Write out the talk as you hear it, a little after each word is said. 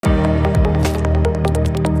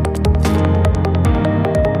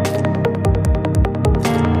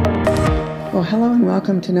Well, hello and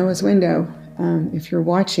welcome to Noah's Window. If you're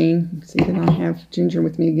watching, see that I have Ginger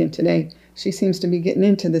with me again today. She seems to be getting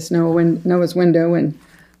into this Noah's Window and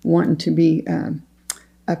wanting to be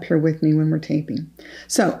up here with me when we're taping.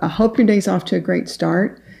 So I hope your day's off to a great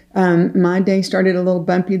start. My day started a little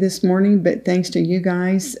bumpy this morning, but thanks to you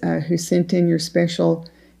guys who sent in your special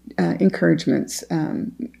encouragements,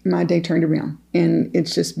 my day turned around. And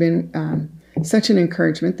it's just been such an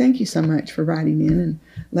encouragement. Thank you so much for writing in and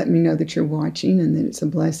letting me know that you're watching and that it's a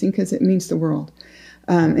blessing, because it means the world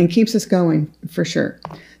and keeps us going for sure.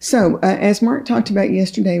 So as Mark talked about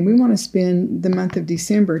yesterday, we want to spend the month of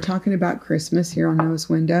December talking about Christmas here on Noah's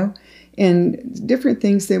Window and different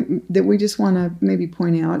things that we just want to maybe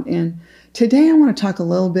point out. And today I want to talk a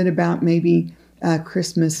little bit about maybe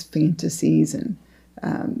Christmas fantasies and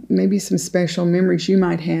maybe some special memories you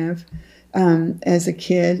might have as a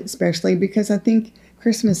kid, especially because I think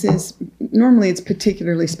Christmas normally it's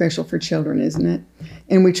particularly special for children, isn't it?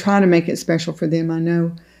 And we try to make it special for them. I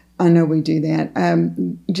know we do that.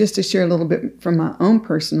 Just to share a little bit from my own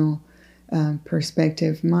personal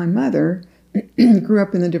perspective, my mother grew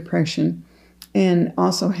up in the Depression and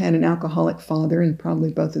also had an alcoholic father, and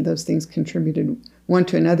probably both of those things contributed one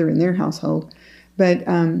to another in their household. But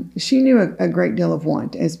she knew a great deal of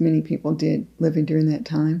want, as many people did living during that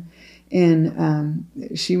time. And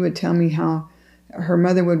she would tell me how her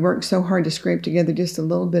mother would work so hard to scrape together just a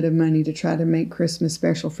little bit of money to try to make Christmas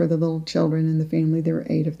special for the little children in the family. There were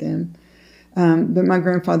 8 of them. But my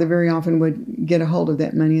grandfather very often would get a hold of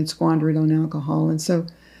that money and squander it on alcohol. And so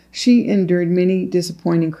she endured many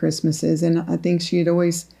disappointing Christmases. And I think she had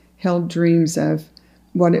always held dreams of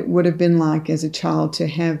what it would have been like as a child to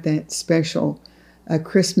have that special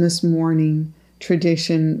Christmas morning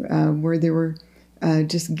tradition where there were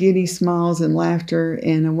just giddy smiles and laughter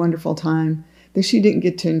and a wonderful time that she didn't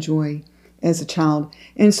get to enjoy as a child.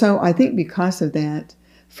 And so I think because of that,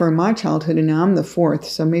 for my childhood, and now I'm the 4th,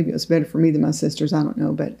 so maybe it was better for me than my sisters, I don't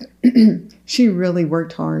know, but she really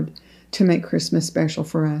worked hard to make Christmas special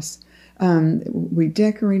for us. We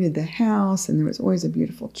decorated the house, and there was always a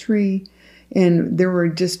beautiful tree, and there were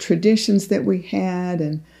just traditions that we had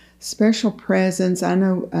and special presents. I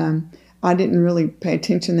know I didn't really pay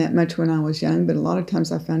attention that much when I was young, but a lot of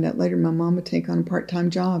times I found out later my mom would take on a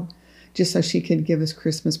part-time job just so she could give us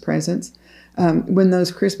Christmas presents. When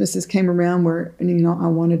those Christmases came around where, I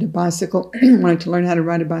wanted a bicycle, wanted to learn how to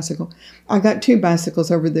ride a bicycle. I got 2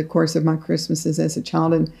 bicycles over the course of my Christmases as a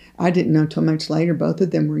child, and I didn't know till much later both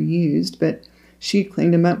of them were used, but she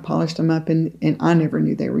cleaned them up, polished them up, and I never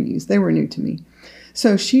knew they were used. They were new to me.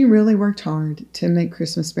 So she really worked hard to make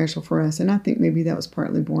Christmas special for us, and I think maybe that was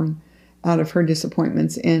partly born out of her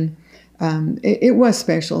disappointments. And it was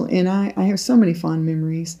special, and I have so many fond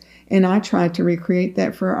memories, and I tried to recreate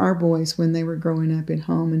that for our boys when they were growing up at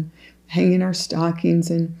home and hanging our stockings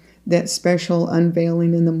and that special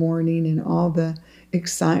unveiling in the morning and all the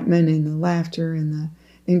excitement and the laughter and the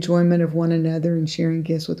enjoyment of one another and sharing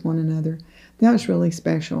gifts with one another. That was really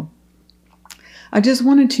special. I just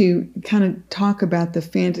wanted to kind of talk about the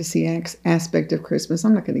fantasy aspect of Christmas.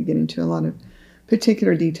 I'm not going to get into a lot of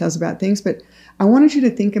particular details about things, but I wanted you to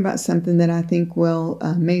think about something that I think will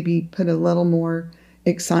maybe put a little more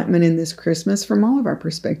excitement in this Christmas from all of our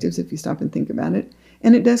perspectives, if you stop and think about it.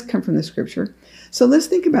 And it does come from the scripture. So let's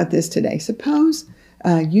think about this today. Suppose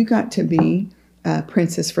you got to be a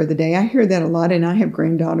princess for the day. I hear that a lot, and I have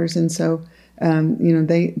granddaughters, and so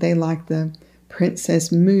they like the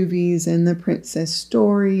princess movies and the princess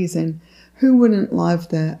stories, and who wouldn't love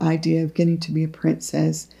the idea of getting to be a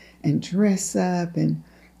princess and dress up and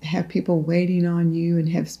have people waiting on you and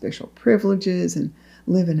have special privileges and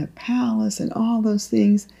live in a palace and all those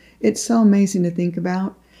things. It's so amazing to think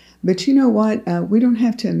about. But you know what? We don't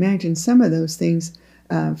have to imagine some of those things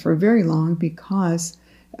for very long, because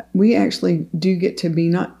we actually do get to be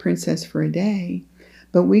not princess for a day,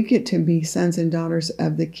 but we get to be sons and daughters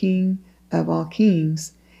of the King of all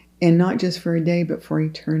kings, and not just for a day, but for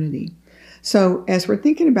eternity. So as we're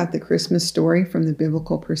thinking about the Christmas story from the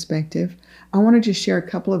biblical perspective, I want to just share a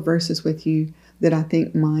couple of verses with you that I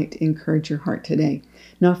think might encourage your heart today.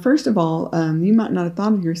 Now, first of all, you might not have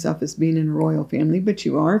thought of yourself as being in a royal family, but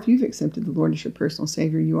you are. If you've accepted the Lord as your personal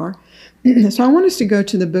Savior, you are. So I want us to go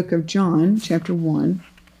to the book of John, chapter 1.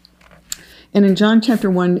 And in John chapter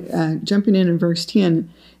 1, jumping in verse 10,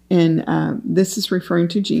 and this is referring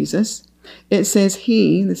to Jesus. It says,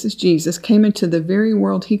 He, this is Jesus, came into the very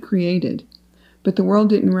world He created, but the world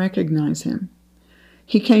didn't recognize Him.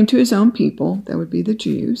 He came to His own people, that would be the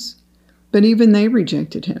Jews, but even they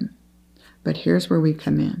rejected Him. But here's where we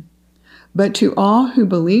come in. But to all who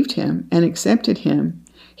believed Him and accepted Him,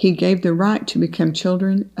 He gave the right to become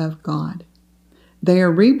children of God. They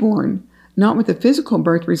are reborn, not with a physical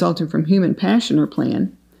birth resulting from human passion or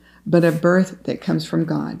plan, but a birth that comes from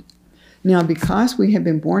God. Now, because we have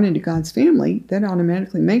been born into God's family, that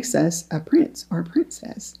automatically makes us a prince or a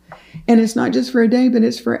princess. And it's not just for a day, but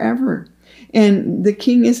it's forever. And the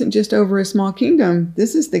king isn't just over a small kingdom.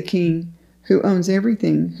 This is the king who owns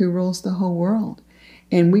everything, who rules the whole world.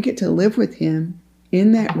 And we get to live with him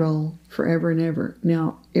in that role forever and ever.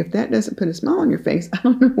 Now, if that doesn't put a smile on your face, I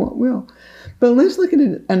don't know what will. But let's look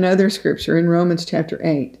at another scripture in Romans chapter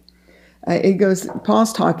 8.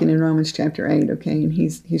 Paul's talking in Romans chapter 8, okay, and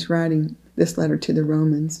he's writing this letter to the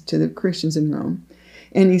Romans, to the Christians in Rome.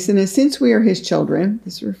 And he said, since we are his children,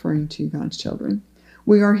 this is referring to God's children,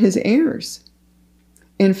 we are his heirs.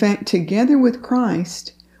 In fact, together with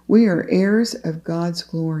Christ, we are heirs of God's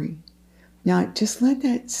glory. Now, just let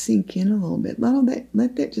that sink in a little bit.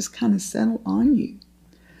 Let that just kind of settle on you.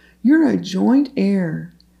 You're a joint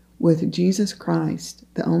heir with Jesus Christ,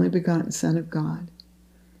 the only begotten Son of God.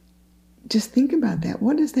 Just think about that.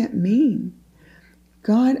 What does that mean?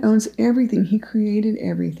 God owns everything. He created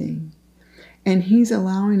everything. And he's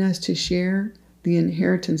allowing us to share the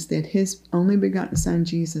inheritance that his only begotten Son,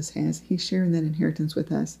 Jesus, has. He's sharing that inheritance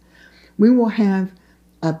with us. We will have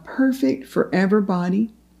a perfect forever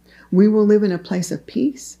body. We will live in a place of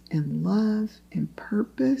peace and love and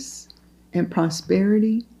purpose and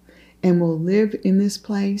prosperity. And we'll live in this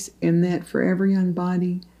place, in that forever young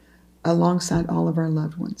body, alongside all of our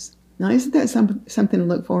loved ones. Now, isn't that something to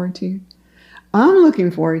look forward to? I'm looking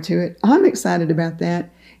forward to it. I'm excited about that.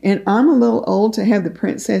 And I'm a little old to have the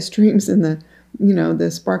princess dreams and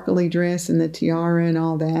the sparkly dress and the tiara and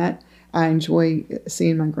all that. I enjoy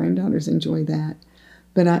seeing my granddaughters enjoy that.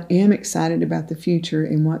 But I am excited about the future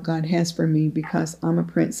and what God has for me, because I'm a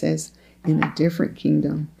princess in a different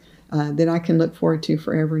kingdom that I can look forward to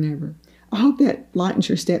forever and ever. I hope that lightens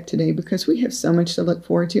your step today, because we have so much to look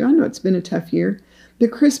forward to. I know it's been a tough year,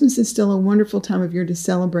 but Christmas is still a wonderful time of year to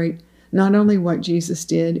celebrate not only what Jesus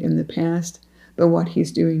did in the past, but what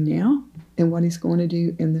he's doing now and what he's going to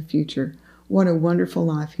do in the future. What a wonderful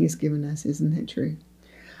life he's given us. Isn't that true?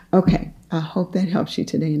 Okay, I hope that helps you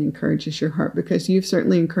today and encourages your heart, because you've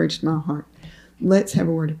certainly encouraged my heart. Let's have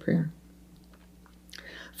a word of prayer.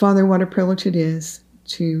 Father, what a privilege it is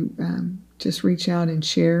to just reach out and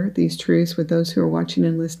share these truths with those who are watching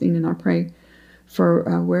and listening. And I pray for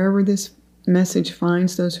wherever this message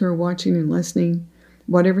finds those who are watching and listening,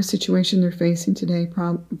 whatever situation they're facing today,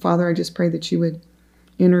 Father, I just pray that you would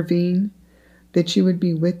intervene, that you would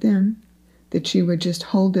be with them, that you would just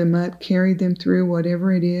hold them up, carry them through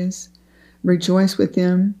whatever it is, rejoice with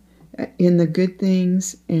them in the good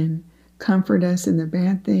things, and comfort us in the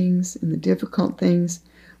bad things and the difficult things.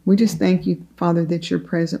 We just thank you, Father, that you're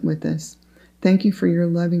present with us. Thank you for your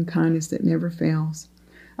loving kindness that never fails.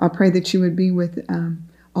 I pray that you would be with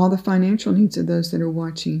all the financial needs of those that are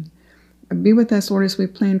watching. Be with us, Lord, as we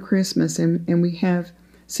plan Christmas and we have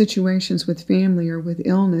situations with family or with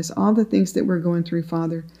illness, all the things that we're going through,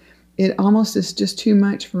 Father. It almost is just too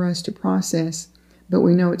much for us to process, but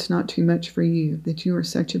we know it's not too much for you, that you are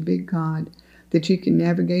such a big God, that you can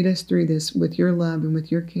navigate us through this with your love and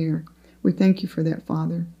with your care. We thank you for that,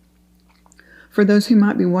 Father. For those who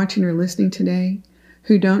might be watching or listening today,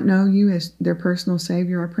 who don't know you as their personal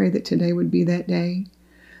Savior, I pray that today would be that day,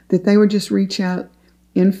 that they would just reach out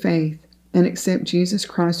in faith and accept Jesus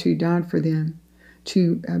Christ, who died for them,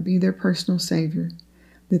 to be their personal Savior,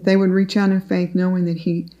 that they would reach out in faith knowing that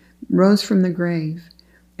he rose from the grave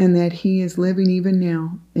and that he is living even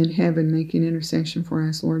now in heaven, making intercession for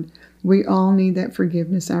us, Lord. We all need that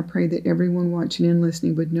forgiveness. I pray that everyone watching and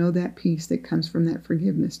listening would know that peace that comes from that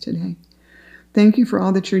forgiveness today. Thank you for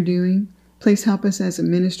all that you're doing. Please help us as a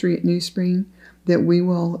ministry at New Spring, that we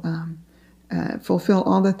will fulfill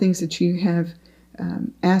all the things that you have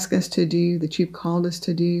asked us to do, that you've called us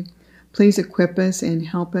to do. Please equip us and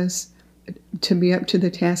help us to be up to the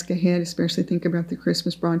task ahead, especially think about the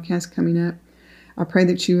Christmas broadcast coming up. I pray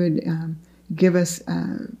that you would give us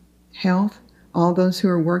health, all those who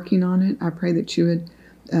are working on it. I pray that you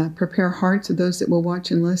would prepare hearts of those that will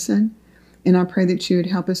watch and listen. And I pray that you would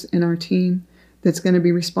help us in our team that's going to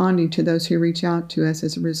be responding to those who reach out to us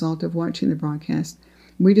as a result of watching the broadcast.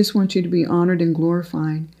 We just want you to be honored and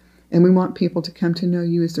glorified. And we want people to come to know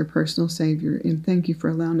you as their personal Savior. And thank you for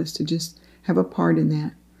allowing us to just have a part in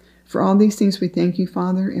that. For all these things, we thank you,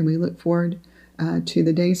 Father, and we look forward to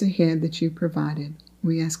the days ahead that you provided.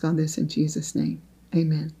 We ask all this in Jesus' name.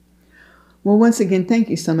 Amen. Well, once again, thank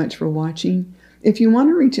you so much for watching. If you want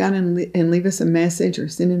to reach out and leave us a message or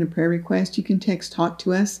send in a prayer request, you can text TALK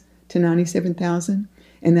to us to 97,000,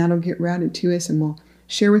 and that'll get routed to us, and we'll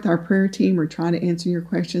share with our prayer team or try to answer your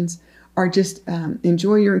questions. or just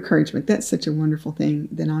enjoy your encouragement. That's such a wonderful thing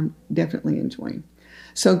that I'm definitely enjoying.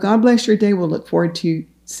 So God bless your day. We'll look forward to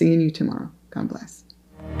seeing you tomorrow. God bless.